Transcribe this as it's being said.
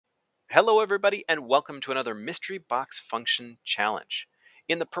Hello everybody and welcome to another mystery box function challenge.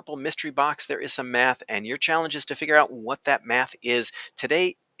 In the purple mystery box there is some math and your challenge is to figure out what that math is.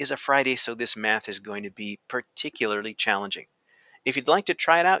 Today is a Friday, so this math is going to be particularly challenging. If you'd like to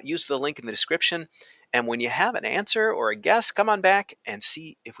try it out, use the link in the description, and when you have an answer or a guess, come on back and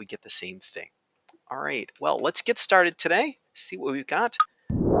see if we get the same thing. All right, well, let's get started today. See what we've got.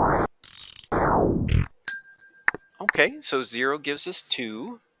 Okay, so 0 gives us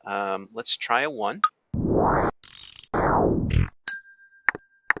 2. Let's try a 1.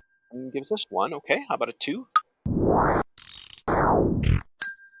 Gives us 1. Okay, how about a 2?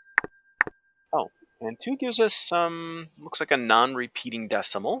 Oh, and 2 gives us some, looks like a non-repeating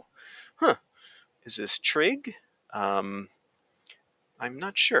decimal. Huh, is this trig? I'm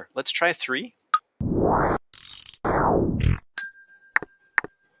not sure. Let's try 3.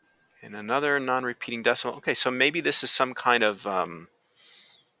 And another non-repeating decimal. Okay, so maybe this is some kind of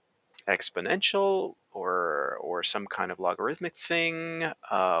exponential or some kind of logarithmic thing,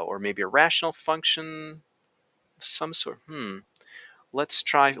 or maybe a rational function of some sort. Let's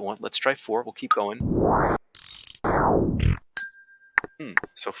try 4. We'll keep going.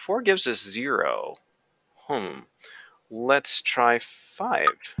 So 4 gives us 0. Let's try 5.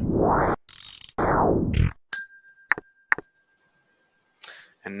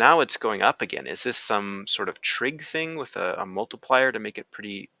 And now it's going up again. Is this some sort of trig thing with a multiplier to make it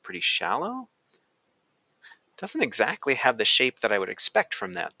pretty shallow? Doesn't exactly have the shape that I would expect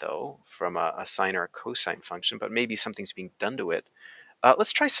from that, though, from a sine or a cosine function, but maybe something's being done to it.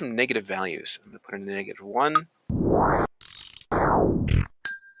 Let's try some negative values. I'm going to put in a -1.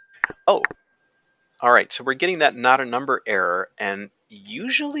 Oh, all right, so we're getting that not a number error, and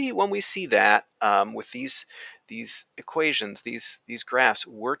usually when we see that with these equations, these graphs,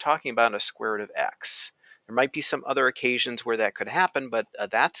 we're talking about a square root of x. There might be some other occasions where that could happen, but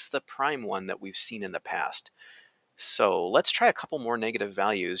that's the prime one that we've seen in the past. So let's try a couple more negative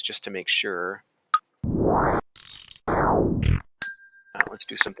values just to make sure. Let's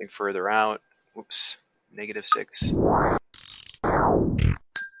do something further out. Whoops, -6.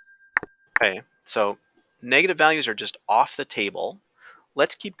 Okay, so negative values are just off the table.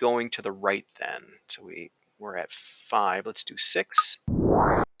 Let's keep going to the right then. So we're at 5. Let's do 6.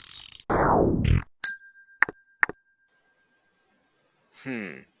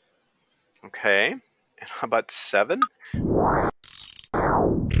 Okay. And how about 7?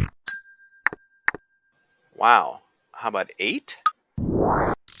 Wow. How about 8?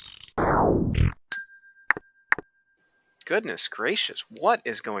 Goodness gracious, what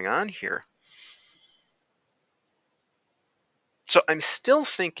is going on here? So I'm still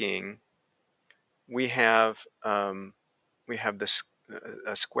thinking we have this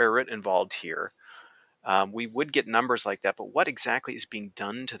a square root involved here. We would get numbers like that, but what exactly is being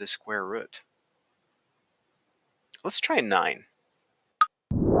done to the square root? Let's try 9.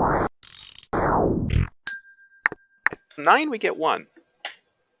 9, we get 1.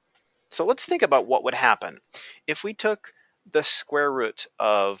 So let's think about what would happen if we took the square root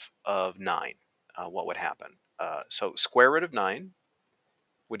of 9. What would happen? So square root of 9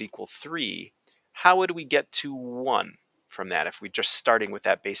 would equal 3. How would we get to 1 from that if we're just starting with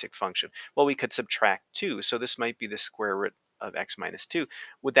that basic function? Well, we could subtract 2. So this might be the square root of x minus 2.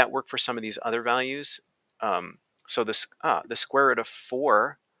 Would that work for some of these other values? So the square root of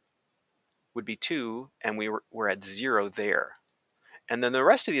 4 would be 2, and we're at 0 there. And then the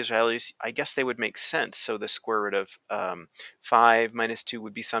rest of these values, I guess they would make sense. So the square root of 5 minus 2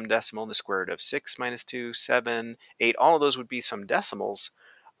 would be some decimal. The square root of 6 minus 2, 7, 8, all of those would be some decimals.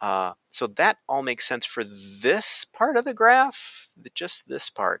 So that all makes sense for this part of the graph, just this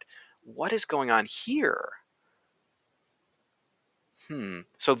part. What is going on here?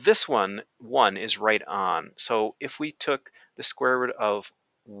 So this one is right on. So if we took the square root of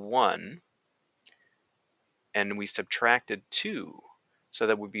 1 and we subtracted 2, so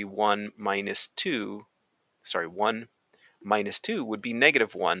that would be 1 minus 2. Sorry, 1 minus 2 would be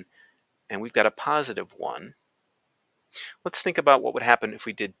 -1, and we've got a +1. Let's think about what would happen if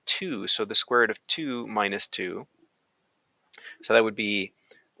we did 2. So the square root of 2 minus 2. So that would be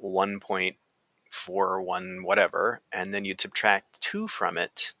 1.41 whatever, and then you'd subtract 2 from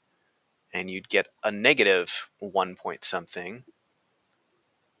it, and you'd get a -1 point something.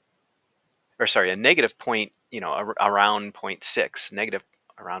 Or sorry, a negative point, around 0.6, negative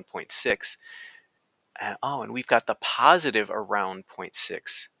around 0.6. And we've got the positive around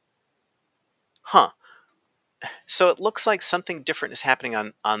 0.6. So it looks like something different is happening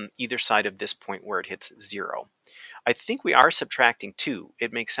on either side of this point where it hits 0. I think we are subtracting 2.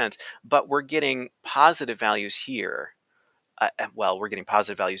 It makes sense. But we're getting positive values here. well, we're getting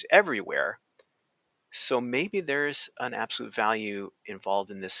positive values everywhere. So maybe there's an absolute value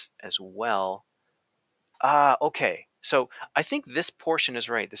involved in this as well. Okay. So I think this portion is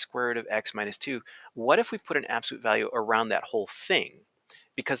right, the square root of x minus 2. What if we put an absolute value around that whole thing?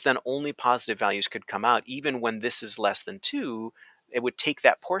 Because then only positive values could come out. Even when this is less than 2, it would take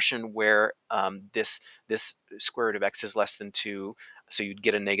that portion where this square root of x is less than 2, so you'd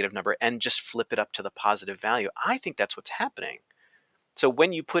get a negative number, and just flip it up to the positive value. I think that's what's happening. So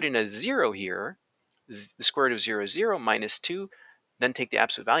when you put in a 0 here, the square root of 0 is 0 minus 2, then take the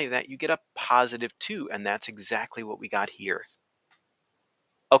absolute value of that, you get a positive 2, and that's exactly what we got here.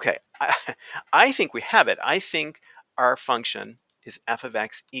 Okay, I think we have it. I think our function is f of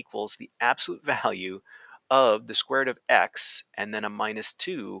x equals the absolute value of the square root of x and then a minus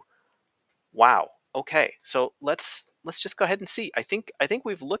 2. Wow. Okay, so let's just go ahead and see. I think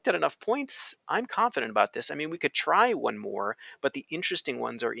we've looked at enough points. I'm confident about this. I mean, we could try one more, but the interesting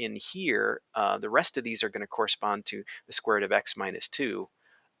ones are in here. The rest of these are going to correspond to the square root of x minus 2.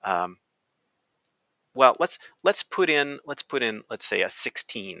 Well, let's put in let's say a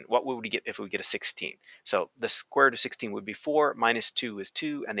 16. What would we get if we get a 16? So the square root of 16 would be 4 minus 2 is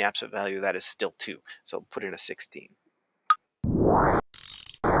 2, and the absolute value of that is still 2. So put in a 16.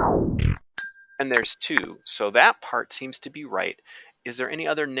 And there's 2. So that part seems to be right. Is there any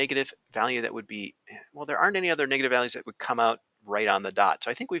other negative value that would be, well, there aren't any other negative values that would come out right on the dot. So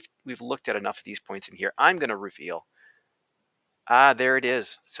I think we've looked at enough of these points in here. I'm going to reveal. There it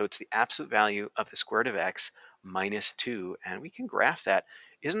is. So it's the absolute value of the square root of x minus 2, and we can graph that.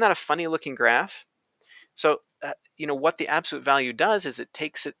 Isn't that a funny looking graph? So, what the absolute value does is it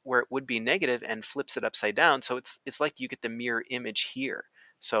takes it where it would be negative and flips it upside down. So it's like you get the mirror image here.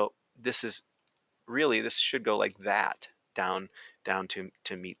 So this should go like that down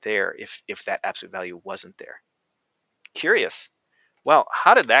to meet there if that absolute value wasn't there. Curious. Well,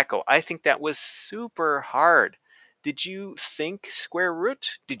 how did that go? I think that was super hard. Did you think square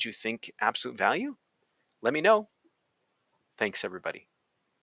root? Did you think absolute value? Let me know. Thanks, everybody.